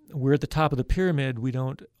 We're at the top of the pyramid. We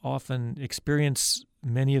don't often experience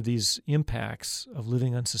many of these impacts of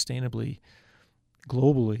living unsustainably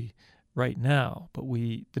globally right now. But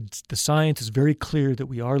the science is very clear that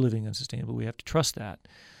we are living unsustainably. We have to trust that.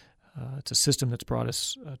 It's a system that's brought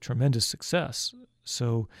us tremendous success.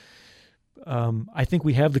 So I think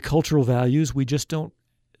we have the cultural values. We just don't.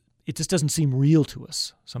 It just doesn't seem real to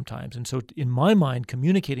us sometimes. And so in my mind,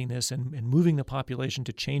 communicating this and moving the population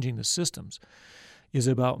to changing the systems is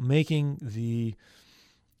about making the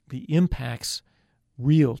impacts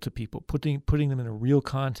real to people, putting them in a real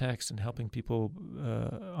context and helping people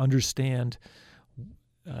understand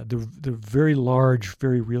the very large,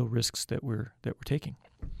 very real risks that we're taking.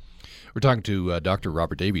 We're talking to Dr.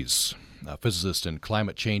 Robert Davies, a physicist and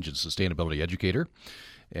climate change and sustainability educator.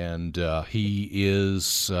 And he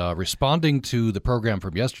is responding to the program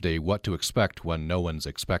from yesterday, What to Expect When No One's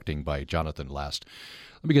Expecting, by Jonathan Last.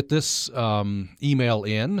 Let me get this email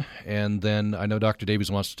in, and then I know Dr.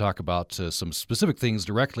 Davies wants to talk about some specific things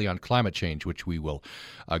directly on climate change, which we will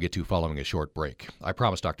get to following a short break. I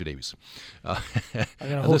promise, Dr. Davies. I'm going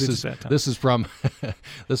to hold you to that time. This is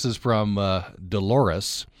from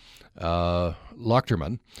Dolores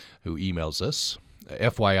Lochterman, who emails us.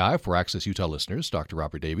 FYI, for Access Utah listeners, Dr.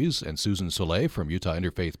 Robert Davies and Susan Soleil from Utah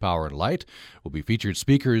Interfaith Power and Light will be featured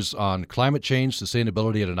speakers on climate change,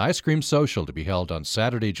 sustainability at an ice cream social to be held on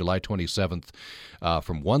Saturday, July 27th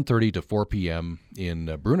from 1:30 to 4 p.m.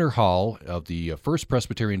 in Bruner Hall of the First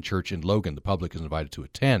Presbyterian Church in Logan. The public is invited to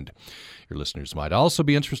attend. Your listeners might also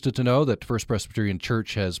be interested to know that First Presbyterian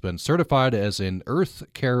Church has been certified as an Earth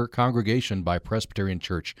Care congregation by Presbyterian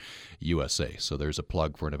Church USA. So there's a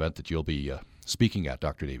plug for an event that you'll be speaking at,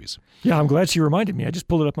 Dr. Davies. Yeah, I'm glad she reminded me. I just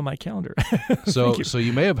pulled it up on my calendar. So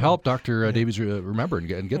you may have helped Dr. Davies remember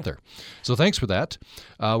and get there. So thanks for that.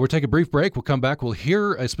 We'll take a brief break. We'll come back. We'll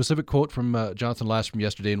hear a specific quote from Jonathan Last from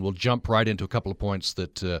yesterday, and we'll jump right into a couple of points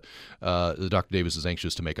that Dr. Davies is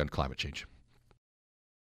anxious to make on climate change.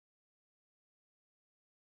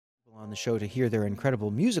 On the show to hear their incredible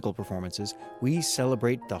musical performances, we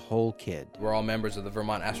celebrate the whole kid. We're all members of the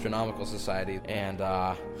Vermont Astronomical Society, and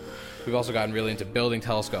we've also gotten really into building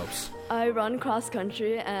telescopes. I run cross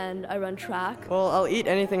country and I run track. Well, I'll eat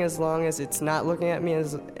anything as long as it's not looking at me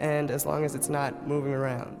and as long as it's not moving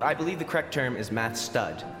around. I believe the correct term is math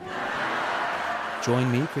stud.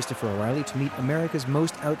 Join me, Christopher O'Reilly, to meet America's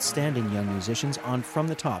most outstanding young musicians on From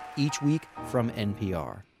the Top each week from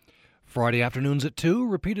NPR. Friday afternoons at 2,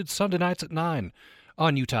 repeated Sunday nights at 9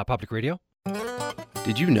 on Utah Public Radio.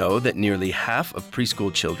 Did you know that nearly half of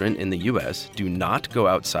preschool children in the U.S. do not go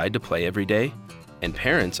outside to play every day? And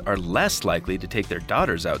parents are less likely to take their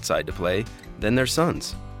daughters outside to play than their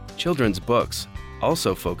sons. Children's books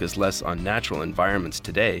also focus less on natural environments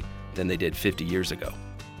today than they did 50 years ago.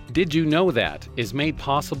 Did You Know That is made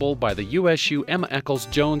possible by the USU Emma Eccles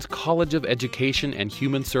Jones College of Education and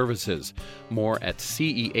Human Services. More at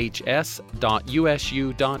cehs.usu.edu.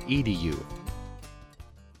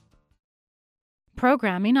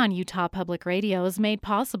 Programming on Utah Public Radio is made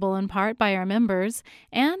possible in part by our members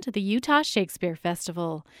and the Utah Shakespeare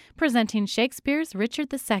Festival, presenting Shakespeare's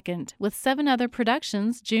Richard II with 7 other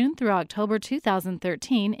productions June through October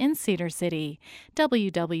 2013 in Cedar City.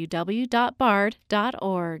 www.bard.org.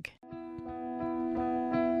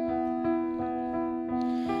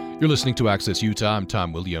 You're listening to Access Utah. I'm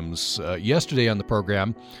Tom Williams. Yesterday on the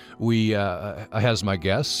program, I had as my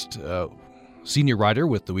guest senior writer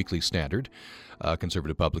with the Weekly Standard,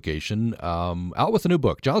 conservative publication, out with a new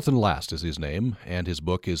book. Jonathan Last is his name, and his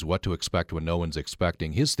book is What to Expect When No One's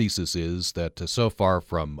Expecting. His thesis is that so far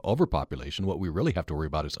from overpopulation, what we really have to worry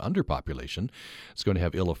about is underpopulation. It's going to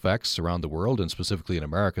have ill effects around the world, and specifically in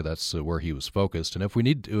America. That's where he was focused. And if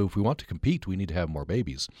we want to compete, we need to have more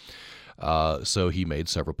babies. So he made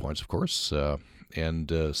several points, of course,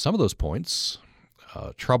 and some of those points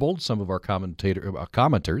troubled some of our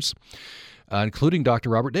commenters, including Dr.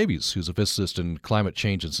 Robert Davies, who's a physicist and climate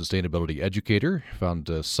change and sustainability educator,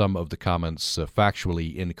 found some of the comments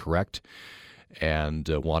factually incorrect and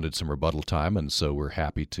wanted some rebuttal time, and so we're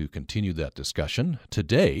happy to continue that discussion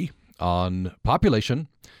today on population,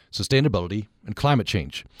 sustainability, and climate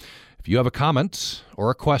change. If you have a comment or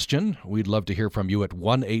a question, we'd love to hear from you at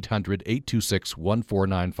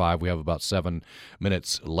 1-800-826-1495. We have about 7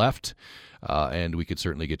 minutes left, and we could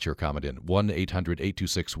certainly get your comment in.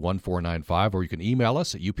 1-800-826-1495, or you can email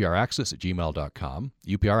us at upraccess@gmail.com,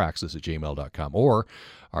 upraccess@gmail.com, or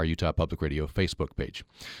our Utah Public Radio Facebook page.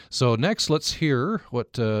 So next, let's hear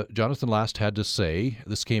what Jonathan Last had to say.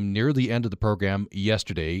 This came near the end of the program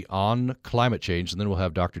yesterday on climate change, and then we'll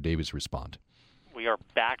have Dr. Davies respond. We are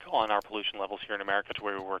back on our pollution levels here in America to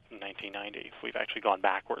where we were in 1990. We've actually gone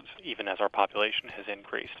backwards, even as our population has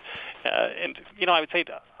increased. And I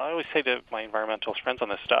always say to my environmentalist friends on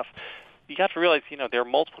this stuff, you have to realize, there are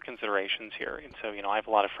multiple considerations here. And so, I have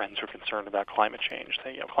a lot of friends who are concerned about climate change.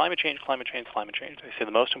 They, climate change. They say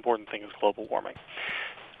the most important thing is global warming.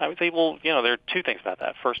 I would say, well, there are two things about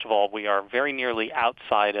that. First of all, we are very nearly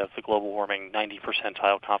outside of the global warming 90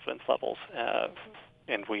 percentile confidence levels.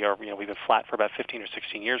 And we are, we've been flat for about 15 or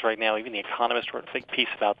 16 years right now. Even the economists wrote a big piece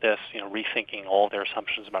about this, rethinking all of their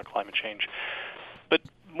assumptions about climate change. But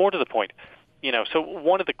more to the point, so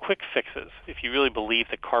one of the quick fixes, if you really believe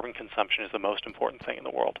that carbon consumption is the most important thing in the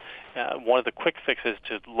world, one of the quick fixes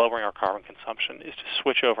to lowering our carbon consumption is to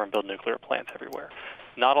switch over and build nuclear plants everywhere.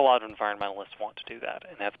 Not a lot of environmentalists want to do that,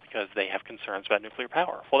 and that's because they have concerns about nuclear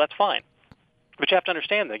power. Well, that's fine. But you have to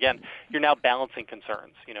understand that, again, you're now balancing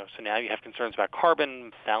concerns. So now you have concerns about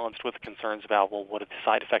carbon balanced with concerns about, well, what are the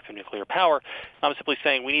side effects of nuclear power? I'm simply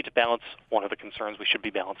saying we need to balance. One of the concerns we should be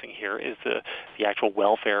balancing here is the actual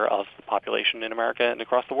welfare of the population in America and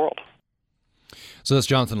across the world. So that's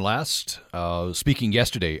Jonathan Last speaking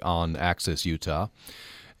yesterday on Access Utah.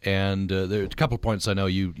 And there are a couple of points I know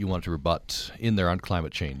you wanted to rebut in there on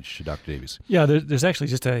climate change, Dr. Davies. Yeah, there's actually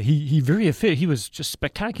just he was just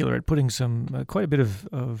spectacular at putting some quite a bit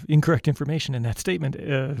of incorrect information in that statement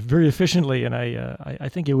very efficiently, and I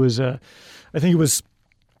think it was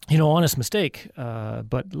honest mistake.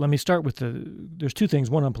 But let me start with there's two things,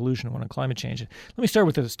 one on pollution and one on climate change. Let me start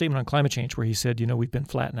with the statement on climate change where he said, we've been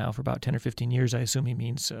flat now for about 10 or 15 years. I assume he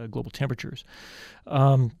means global temperatures.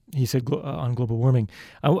 He said on global warming.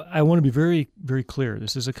 I want to be very, very clear.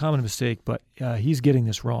 This is a common mistake, but he's getting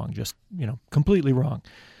this wrong, just, completely wrong.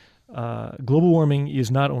 Global warming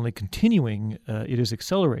is not only continuing, it is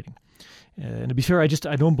accelerating. And to be fair, I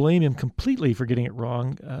don't blame him completely for getting it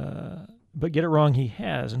wrong. But get it wrong he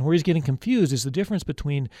has. And where he's getting confused is the difference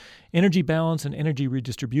between energy balance and energy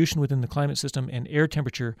redistribution within the climate system and air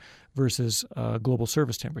temperature versus global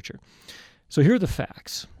surface temperature. So here are the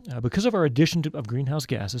facts. Because of our addition of greenhouse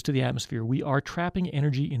gases to the atmosphere, we are trapping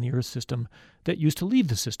energy in the Earth system that used to leave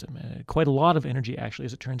the system. Quite a lot of energy, actually,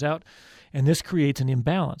 as it turns out. And this creates an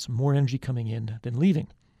imbalance, more energy coming in than leaving.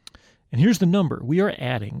 And here's the number. We are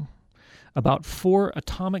adding about 4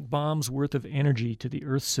 atomic bombs worth of energy to the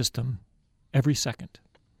Earth system every second.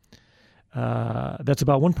 That's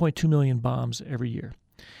about 1.2 million bombs every year.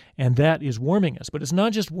 And that is warming us. But it's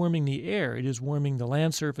not just warming the air. It is warming the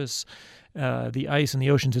land surface, the ice, and the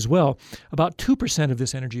oceans as well. About 2% of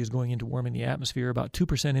this energy is going into warming the atmosphere, about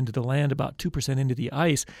 2% into the land, about 2% into the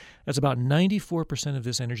ice. That's about 94% of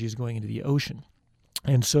this energy is going into the ocean.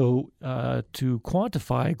 And so to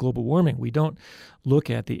quantify global warming, we don't look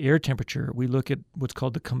at the air temperature. We look at what's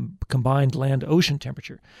called the combined land-ocean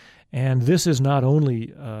temperature. And this is not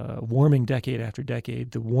only warming decade after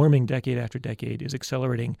decade. The warming decade after decade is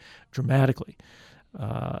accelerating dramatically.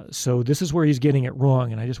 So this is where he's getting it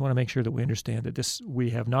wrong, and I just want to make sure that we understand that we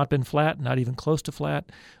have not been flat, not even close to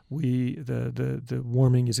flat. The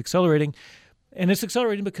warming is accelerating. And it's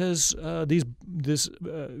accelerating because a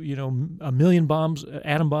million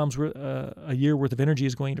atom bombs a year worth of energy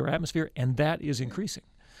is going into our atmosphere, and that is increasing.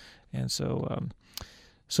 And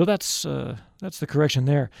so that's the correction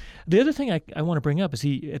there. The other thing I want to bring up is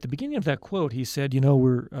at the beginning of that quote, he said,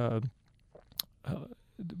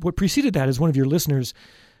 what preceded that is one of your listeners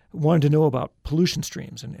wanted to know about pollution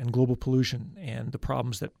streams and global pollution and the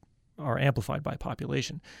problems that are amplified by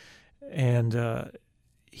population. And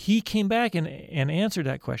he came back and answered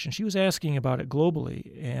that question. She was asking about it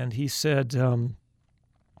globally, and he said, I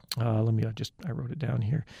wrote it down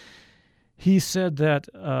here. He said that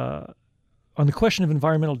on the question of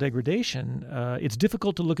environmental degradation, it's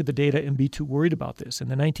difficult to look at the data and be too worried about this. In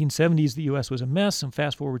the 1970s, the U.S. was a mess, and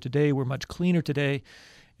fast forward today, we're much cleaner today.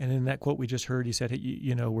 And in that quote we just heard, he said,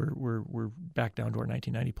 we're back down to our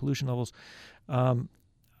 1990 pollution levels.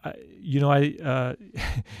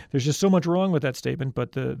 There's just so much wrong with that statement,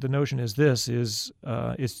 but the notion is this: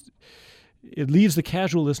 it leaves the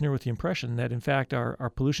casual listener with the impression that in fact our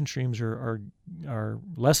pollution streams are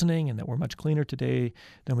lessening and that we're much cleaner today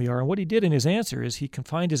than we are. And what he did in his answer is he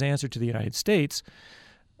confined his answer to the United States,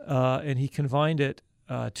 and he confined it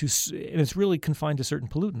and it's really confined to certain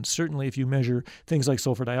pollutants. Certainly, if you measure things like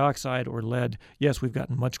sulfur dioxide or lead, yes, we've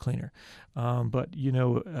gotten much cleaner. But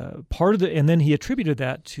part of and then he attributed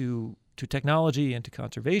that to technology and to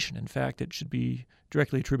conservation. In fact, it should be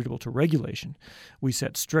directly attributable to regulation. We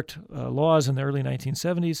set strict laws in the early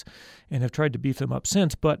 1970s and have tried to beef them up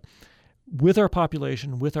since. But with our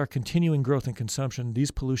population, with our continuing growth and consumption,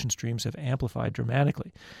 these pollution streams have amplified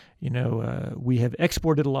dramatically. We have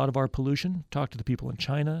exported a lot of our pollution. Talk to the people in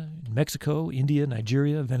China, Mexico, India,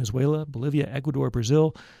 Nigeria, Venezuela, Bolivia, Ecuador,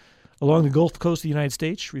 Brazil. Along the Gulf Coast of the United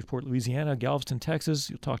States, Shreveport, Louisiana, Galveston, Texas.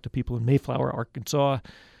 You'll talk to people in Mayflower, Arkansas.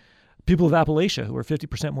 People of Appalachia, who are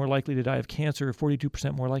 50% more likely to die of cancer,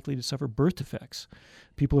 42% more likely to suffer birth defects.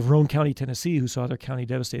 People of Roane County, Tennessee, who saw their county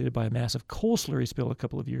devastated by a massive coal slurry spill a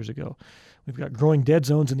couple of years ago. We've got growing dead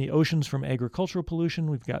zones in the oceans from agricultural pollution.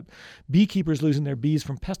 We've got beekeepers losing their bees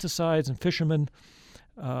from pesticides, and fishermen.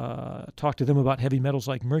 Talk to them about heavy metals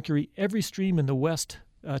like mercury. Every stream in the West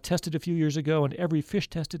tested a few years ago, and every fish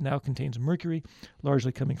tested now contains mercury,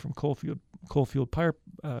 largely coming from coal-fueled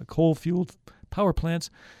power plants.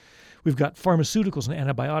 We've got pharmaceuticals and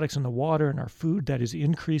antibiotics in the water and our food that is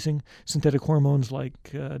increasing, synthetic hormones like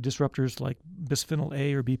disruptors like bisphenol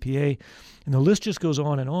A or BPA, and the list just goes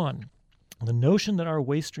on and on. The notion that our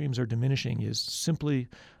waste streams are diminishing is simply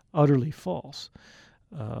utterly false.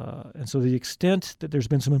 And so the extent that there's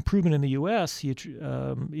been some improvement in the U.S.,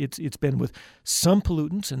 it's been with some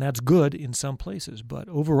pollutants, and that's good in some places. But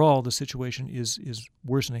overall, the situation is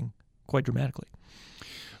worsening quite dramatically.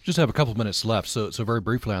 Just have a couple minutes left, so very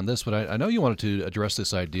briefly on this, but I know you wanted to address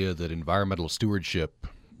this idea that environmental stewardship,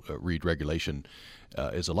 read regulation,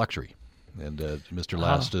 is a luxury. And Mr.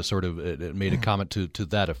 Last sort of made a comment to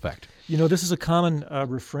that effect. This is a common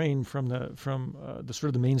refrain from the sort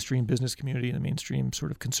of the mainstream business community and the mainstream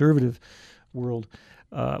sort of conservative world,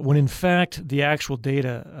 when in fact the actual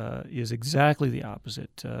data is exactly the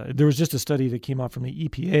opposite. There was just a study that came out from the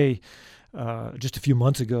EPA just a few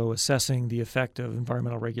months ago assessing the effect of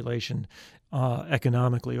environmental regulation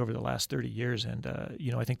economically over the last 30 years. And,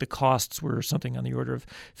 I think the costs were something on the order of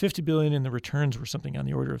 $50 billion and the returns were something on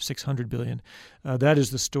the order of $600 billion. That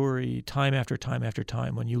is the story time after time after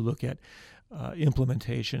time when you look at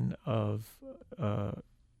implementation of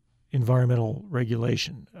environmental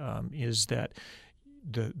regulation, is that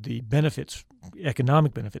the benefits,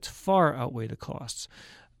 economic benefits, far outweigh the costs.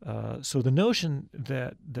 So the notion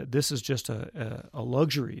that this is just a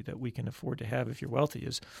luxury that we can afford to have if you're wealthy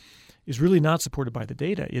is really not supported by the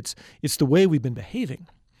data. It's the way we've been behaving.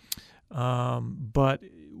 But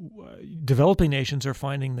developing nations are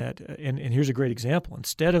finding that, and here's a great example,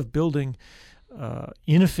 instead of building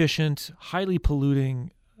inefficient, highly polluting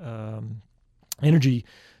energy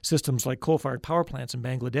systems like coal-fired power plants in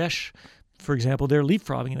Bangladesh, for example, they're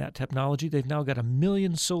leapfrogging that technology. They've now got 1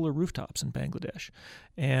 million solar rooftops in Bangladesh,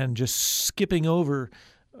 and just skipping over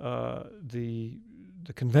the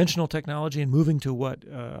conventional technology and moving to what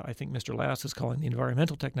I think Mr. Last is calling the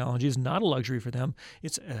environmental technology is not a luxury for them.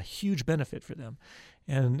 It's a huge benefit for them.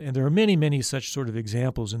 And there are many, many such sort of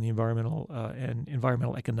examples in the environmental and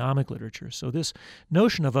environmental economic literature. So this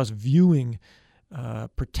notion of us viewing,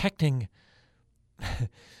 protecting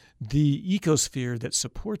the ecosphere that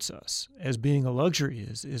supports us as being a luxury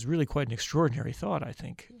is really quite an extraordinary thought, I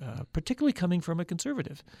think, particularly coming from a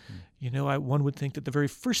conservative. One would think that the very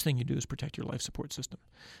first thing you do is protect your life support system,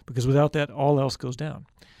 because without that, all else goes down.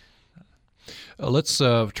 Let's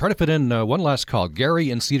try to fit in one last call.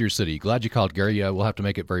 Gary in Cedar City. Glad you called, Gary. We'll have to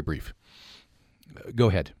make it very brief. Go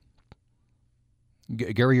ahead.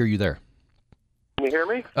 Gary, are you there? Can you hear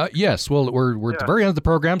me? Yes. Well, we're at the very end of the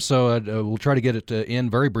program, so we'll try to get it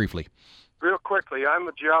in very briefly. Real quickly, I'm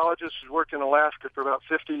a geologist who's worked in Alaska for about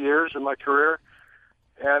 50 years in my career,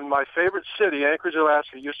 and my favorite city, Anchorage,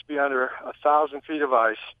 Alaska, used to be under 1,000 feet of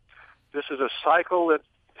ice. This is a cycle that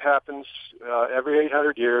happens every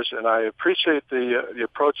 800 years, and I appreciate the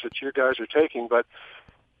approach that you guys are taking, but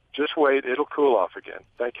just wait, it'll cool off again.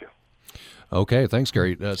 Thank you. Okay, thanks,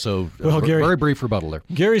 Gary. Gary, very brief rebuttal there.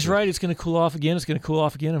 Gary's right. It's going to cool off again. It's going to cool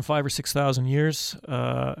off again in 5,000 or 6,000 years,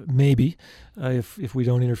 maybe, if we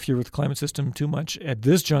don't interfere with the climate system too much at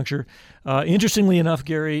this juncture. Interestingly enough,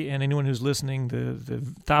 Gary, and anyone who's listening, the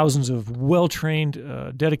thousands of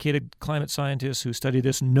well-trained, dedicated climate scientists who study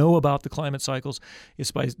this know about the climate cycles.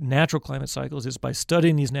 It's by natural climate cycles. It's by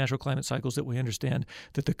studying these natural climate cycles that we understand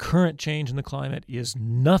that the current change in the climate is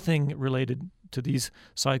nothing related to these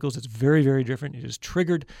cycles. It's very, very different. It is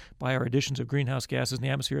triggered by our additions of greenhouse gases in the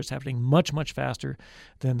atmosphere. It's happening much, much faster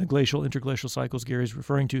than the glacial, interglacial cycles Gary's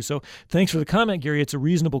referring to. So thanks for the comment, Gary. It's a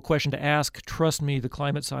reasonable question to ask. Trust me, the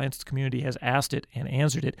climate science community has asked it and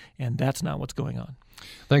answered it, and that's not what's going on.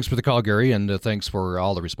 Thanks for the call, Gary, and thanks for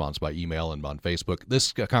all the response by email and on Facebook.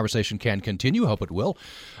 This conversation can continue, hope it will,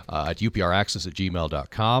 at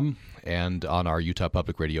upraccess@gmail.com and on our Utah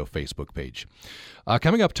Public Radio Facebook page.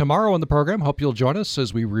 Coming up tomorrow on the program, hope you'll join us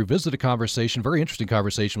as we revisit a conversation, very interesting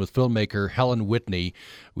conversation with filmmaker Helen Whitney.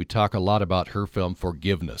 We talk a lot about her film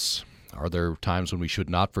Forgiveness. Are there times when we should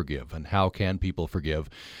not forgive, and how can people forgive?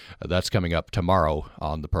 That's coming up tomorrow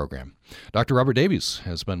on the program. Dr. Robert Davies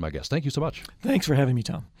has been my guest. Thank you so much. Thanks for having me,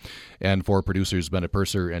 Tom. And for producers Bennett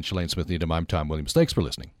Purser and Shalane Smith-Needham, I'm Tom Williams. Thanks for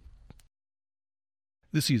listening.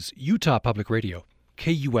 This is Utah Public Radio.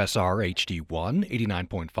 KUSR HD1,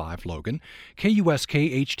 89.5 Logan,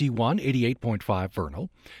 KUSK HD1, 88.5 Vernal,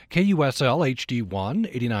 KUSL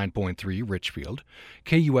HD1, 89.3 Richfield,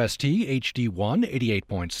 KUST HD1,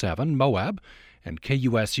 88.7 Moab, and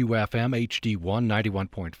KUSU FM HD1,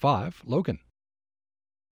 91.5 Logan.